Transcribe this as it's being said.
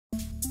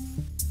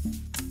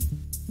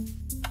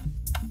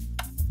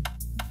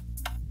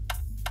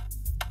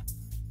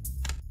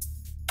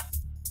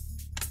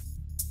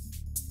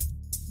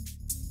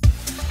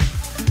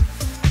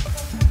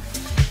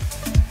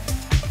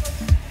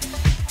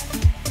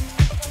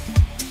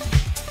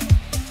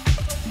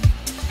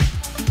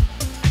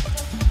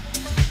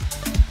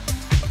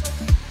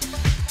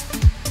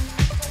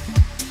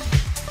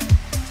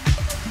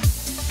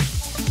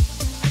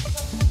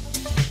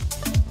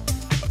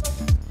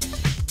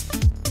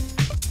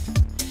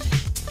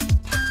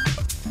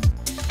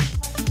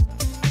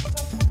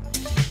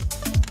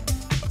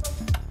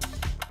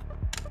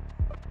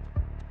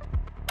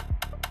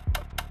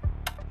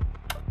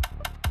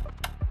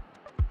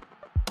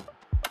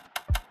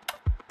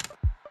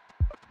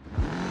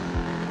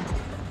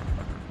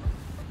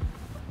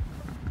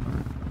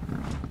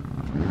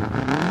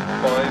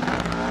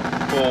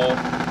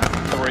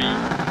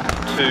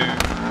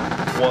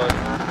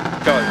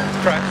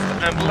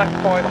left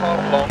 5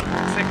 half long,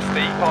 60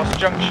 past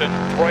junction,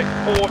 right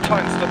 4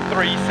 tightens to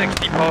 3,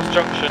 60 past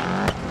junction,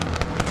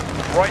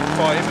 right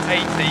 5,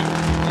 80,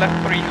 left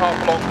 3 half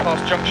long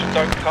past junction,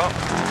 don't cut,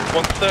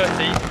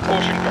 130,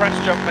 caution crest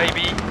jump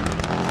maybe,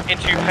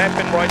 into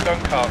hairpin right,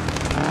 don't cut,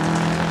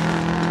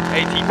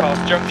 80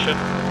 past junction,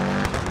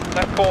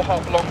 left 4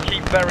 half long,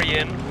 keep very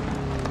in,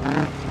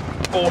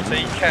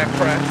 40, care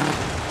crest,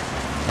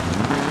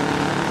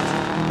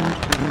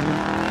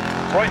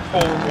 right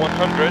 4,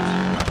 100,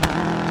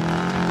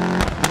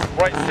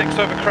 right 6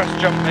 over crest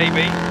jump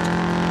maybe,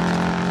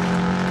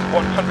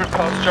 100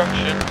 past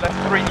junction, left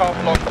 3 half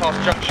long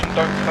past junction,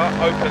 don't cut,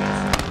 opens,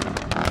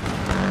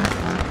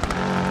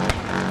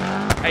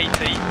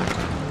 80,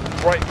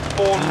 right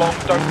 4 long,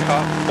 don't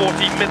cut,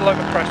 40 middle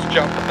over crest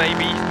jump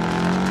maybe,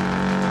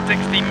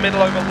 60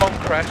 middle over long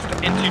crest,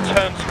 into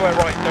turn square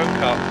right, don't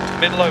cut,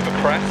 middle over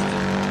crest,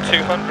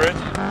 200,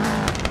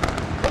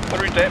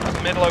 through dip,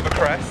 middle over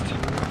crest,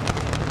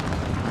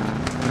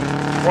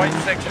 right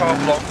 6 half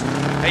long,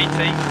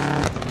 80,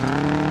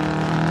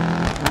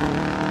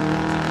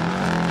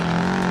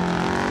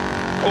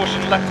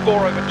 caution left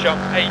 4 over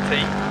jump,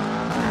 80,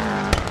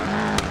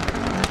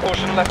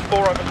 caution left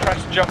 4 over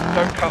crest jump,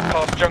 don't cut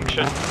past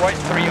junction, right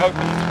 3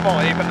 opens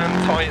 5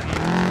 and tightens,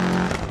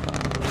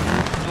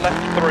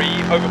 left 3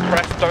 over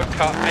crest, don't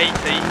cut, 80,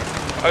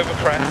 over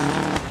crest,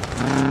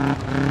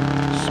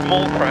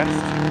 small crest,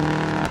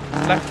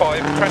 left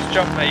 5, crest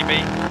jump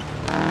maybe,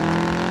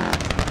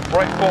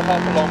 right 4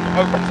 half long,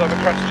 opens over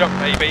crest jump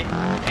maybe,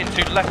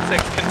 into left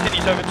 6,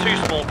 continues over 2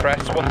 small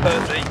crests,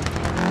 130,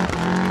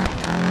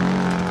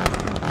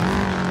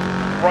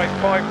 right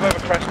 5 over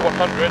crest,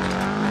 100,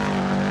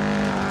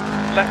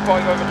 left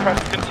 5 over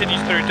crest,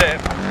 continues through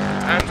dip,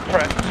 and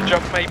crest,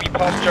 jump maybe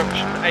past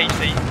junction,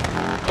 80,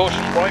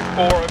 caution right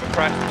 4 over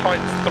crest,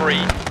 tightens 3,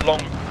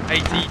 long,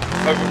 80,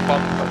 over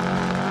bump,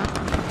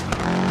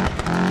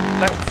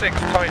 left 6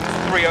 tightens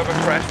 3 over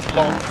crest,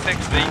 long,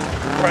 60,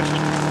 crest,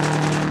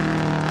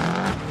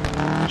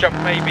 jump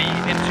maybe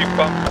into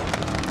bump,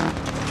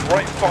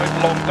 right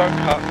 5 long, don't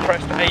cut,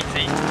 crest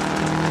 80,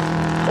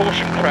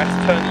 caution crest,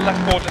 turn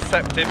left 4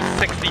 deceptive,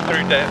 60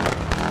 through dip,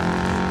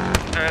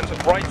 and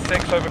right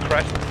 6 over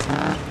crest,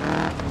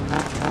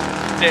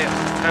 dip,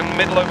 and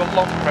middle over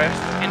long crest,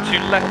 into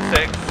left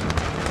 6,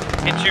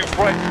 into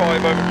right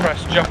 5 over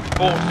crest, jump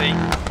 40,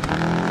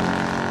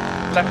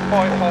 left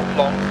 5 half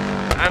long,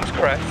 and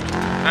crest,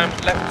 and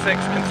left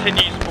 6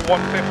 continues for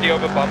 150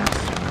 over bumps,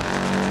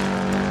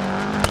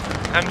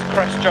 and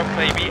crest jump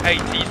maybe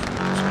 80,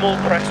 small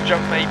crest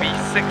jump maybe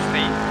 60,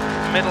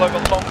 middle over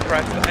long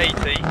crest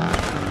 80,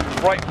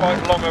 right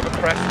 5 long over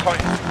crest,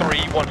 tightens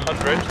 3,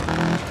 100,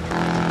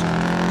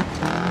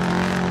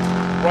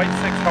 right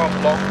 6 half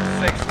long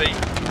 60,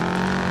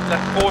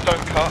 left 4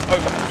 don't cut,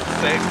 opens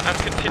 6 and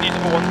continues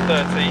for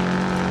 130,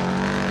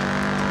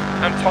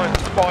 and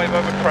tightens 5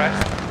 over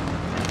crest,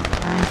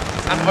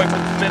 and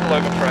opens middle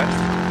over crest,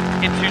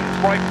 into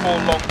right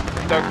 4 long,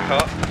 don't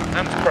cut,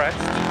 and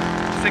crest,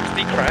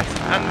 60 crest,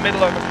 and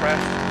middle over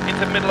crest,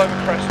 into middle over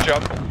crest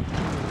jump,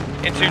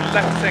 into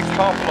left 6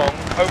 half long,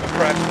 over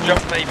crest,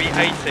 jump maybe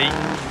 80,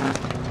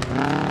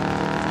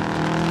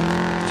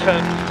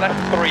 turn left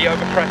 3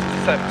 over crest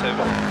deceptive,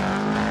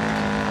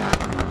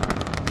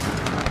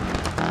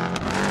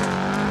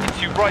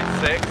 into right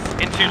 6,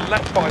 into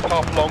left 5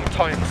 half long,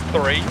 tightens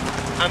 3,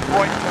 and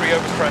right 3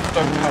 over crest,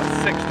 don't cut,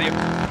 60,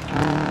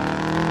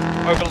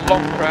 over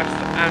long crest,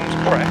 and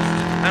crest,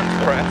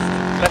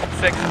 left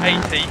 6,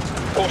 80,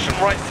 caution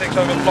right 6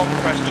 over long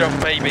crest jump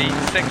maybe,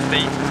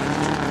 60,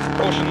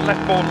 caution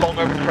left 4 long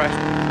over crest,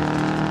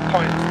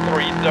 tightens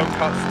 3, don't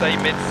cut, stay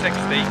mid,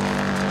 60,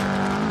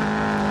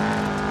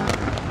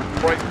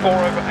 right 4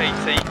 over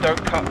 80,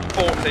 don't cut,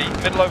 40,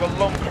 middle over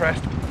long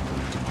crest,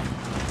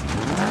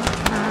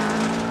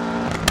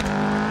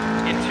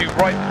 into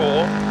right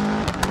 4,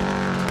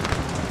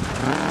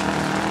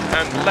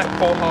 and left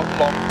 4 half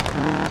long,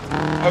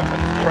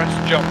 open crest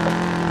jump,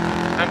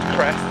 and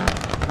crest,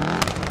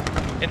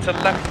 into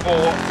left 4,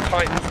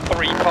 tightens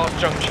 3 past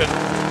junction,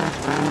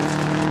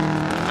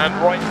 and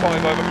right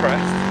 5 over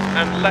crest,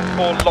 and left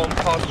 4 long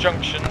past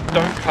junction,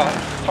 don't cut,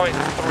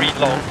 tightens 3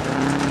 long,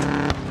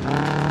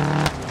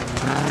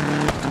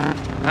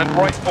 and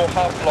right 4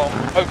 half long,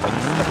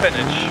 opens to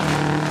finish.